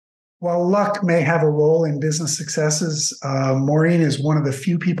While luck may have a role in business successes, Maureen is one of the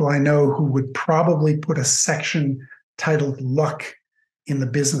few people I know who would probably put a section titled luck in the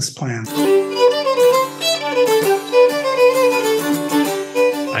business plan.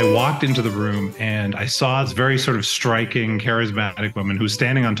 I walked into the room and I saw this very sort of striking, charismatic woman who's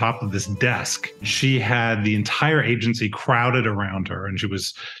standing on top of this desk. She had the entire agency crowded around her, and she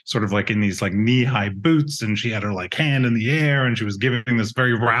was sort of like in these like knee-high boots, and she had her like hand in the air, and she was giving this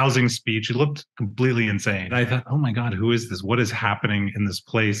very rousing speech. She looked completely insane. And I thought, oh my God, who is this? What is happening in this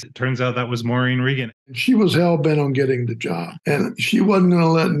place? It turns out that was Maureen Regan. She was hell-bent on getting the job, and she wasn't going to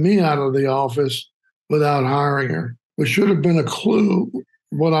let me out of the office without hiring her, which should have been a clue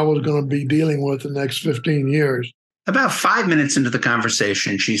what I was going to be dealing with the next 15 years. About 5 minutes into the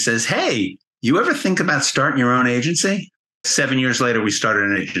conversation, she says, hey, you ever think about starting your own agency? 7 years later, we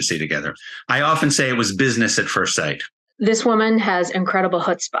started an agency together. I often say it was business at first sight. This woman has incredible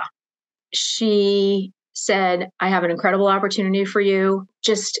chutzpah. She said, I have an incredible opportunity for you.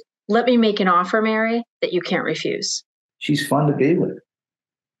 Just let me make an offer, Mary, that you can't refuse. She's fun to be with.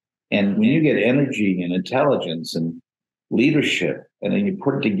 And when you get energy and intelligence and leadership, and then you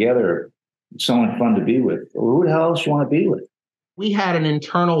put it together, someone fun to be with, who the hell else you want to be with? We had an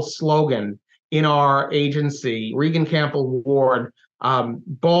internal slogan in our agency, Regan Campbell Ward,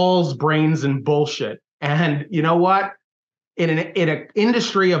 balls, brains, and bullshit. And you know what? In an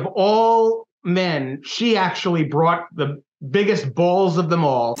industry of all men, she actually brought the biggest balls of them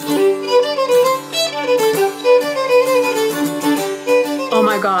all. Oh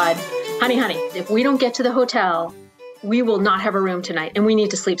my God. Honey, if we don't get to the hotel, we will not have a room tonight, and we need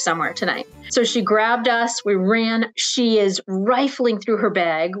to sleep somewhere tonight. So she grabbed us, we ran. She is rifling through her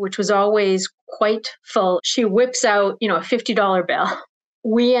bag, which was always quite full. She whips out, a $50 bill.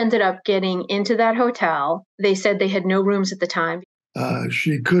 We ended up getting into that hotel. They said they had no rooms at the time.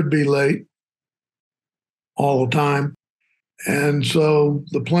 She could be late all the time. And so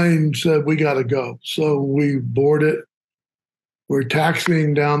the plane said, we got to go. So we board it. We're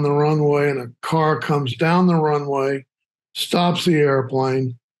taxiing down the runway, and a car comes down the runway, stops the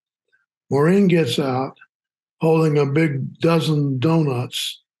airplane. Maureen gets out holding a big dozen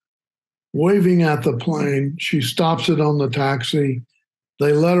donuts, waving at the plane. She stops it on the taxi.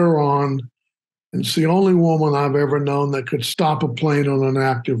 They let her on. And it's the only woman I've ever known that could stop a plane on an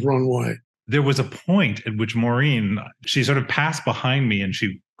active runway. There was a point at which Maureen, she sort of passed behind me and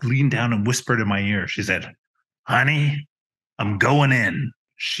she leaned down and whispered in my ear. She said, honey, I'm going in.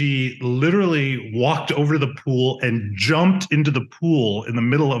 She literally walked over to the pool and jumped into the pool in the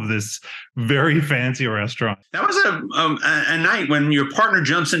middle of this very fancy restaurant. That was a night when your partner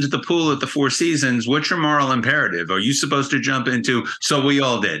jumps into the pool at the Four Seasons. What's your moral imperative? Are you supposed to jump into? So we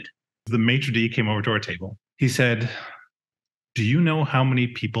all did. The maitre d' came over to our table. He said, do you know how many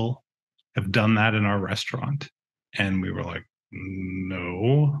people have done that in our restaurant? And we were like,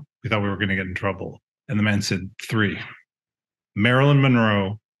 no. We thought we were going to get in trouble. And the man said, 3. Marilyn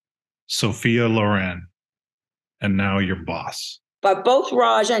Monroe, Sophia Loren, and now your boss. But both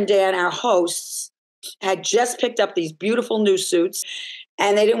Raj and Dan, our hosts, had just picked up these beautiful new suits,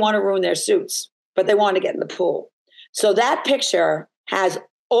 and they didn't want to ruin their suits, but they wanted to get in the pool. So that picture has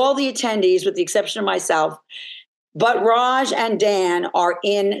all the attendees, with the exception of myself, but Raj and Dan are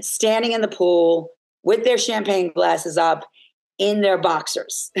standing in the pool with their champagne glasses up in their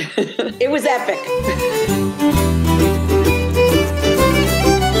boxers. It was epic.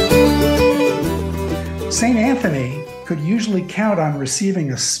 St. Anthony could usually count on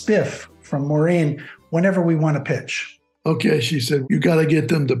receiving a spiff from Maureen whenever we want to pitch. Okay, she said, you got to get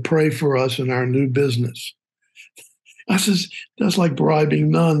them to pray for us in our new business. I says, that's like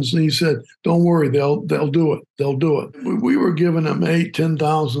bribing nuns. And he said, don't worry, they'll do it. They'll do it. We were giving them $8,000,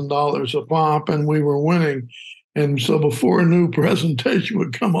 $10,000 a pop, and we were winning. And so before a new presentation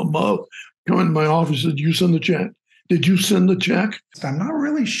would come in my office, did you send the check? Did you send the check? I'm not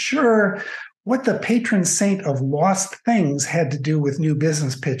really sure what the patron saint of lost things had to do with new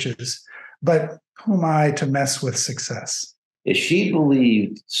business pitches, but who am I to mess with success? She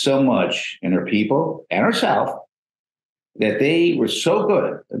believed so much in her people and herself that they were so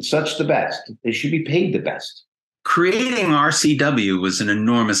good and such the best, they should be paid the best. Creating RCW was an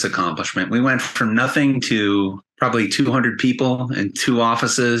enormous accomplishment. We went from nothing to probably 200 people in 2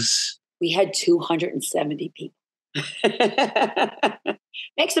 offices. We had 270 people.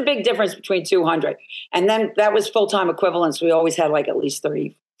 Makes a big difference between 200. And then that was full-time equivalents. We always had like at least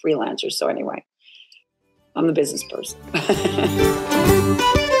 30 freelancers. So anyway, I'm the business person.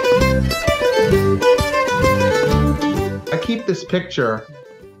 I keep this picture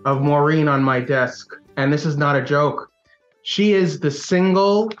of Maureen on my desk, and this is not a joke. She is the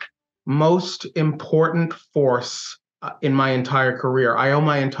single most important force in my entire career. I owe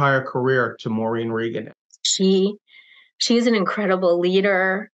my entire career to Maureen Regan. She is an incredible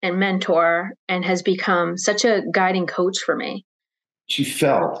leader and mentor and has become such a guiding coach for me. She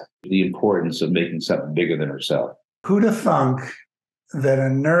felt the importance of making something bigger than herself. Who'd have thunk that a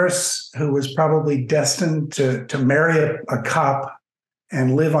nurse who was probably destined to marry a cop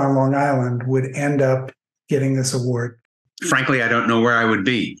and live on Long Island would end up getting this award? Frankly, I don't know where I would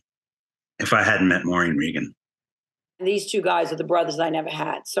be if I hadn't met Maureen Regan. These two guys are the brothers I never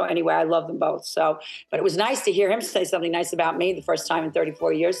had. So anyway, I love them both. So, but it was nice to hear him say something nice about me the first time in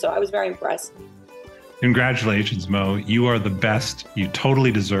 34 years. So I was very impressed. Congratulations, Mo. You are the best. You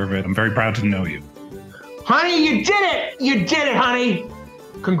totally deserve it. I'm very proud to know you. Honey, you did it! You did it, honey!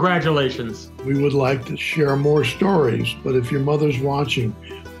 Congratulations. We would like to share more stories, but if your mother's watching,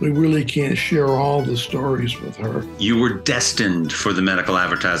 we really can't share all the stories with her. You were destined for the Medical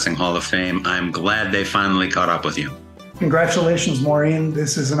Advertising Hall of Fame. I'm glad they finally caught up with you. Congratulations, Maureen.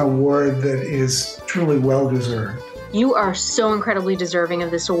 This is an award that is truly well-deserved. You are so incredibly deserving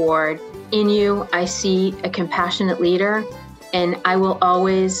of this award. In you, I see a compassionate leader, and I will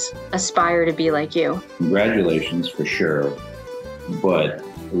always aspire to be like you. Congratulations, for sure, but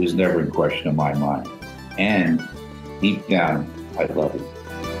it was never in question in my mind. And deep down, I love you.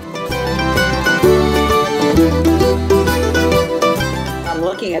 I'm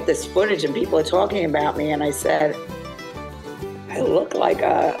looking at this footage and people are talking about me, and I said, I look like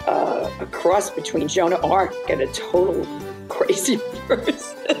a cross between Joan of Arc and a total crazy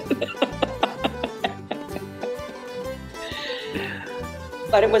person.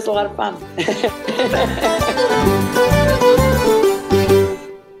 But it was a lot of fun.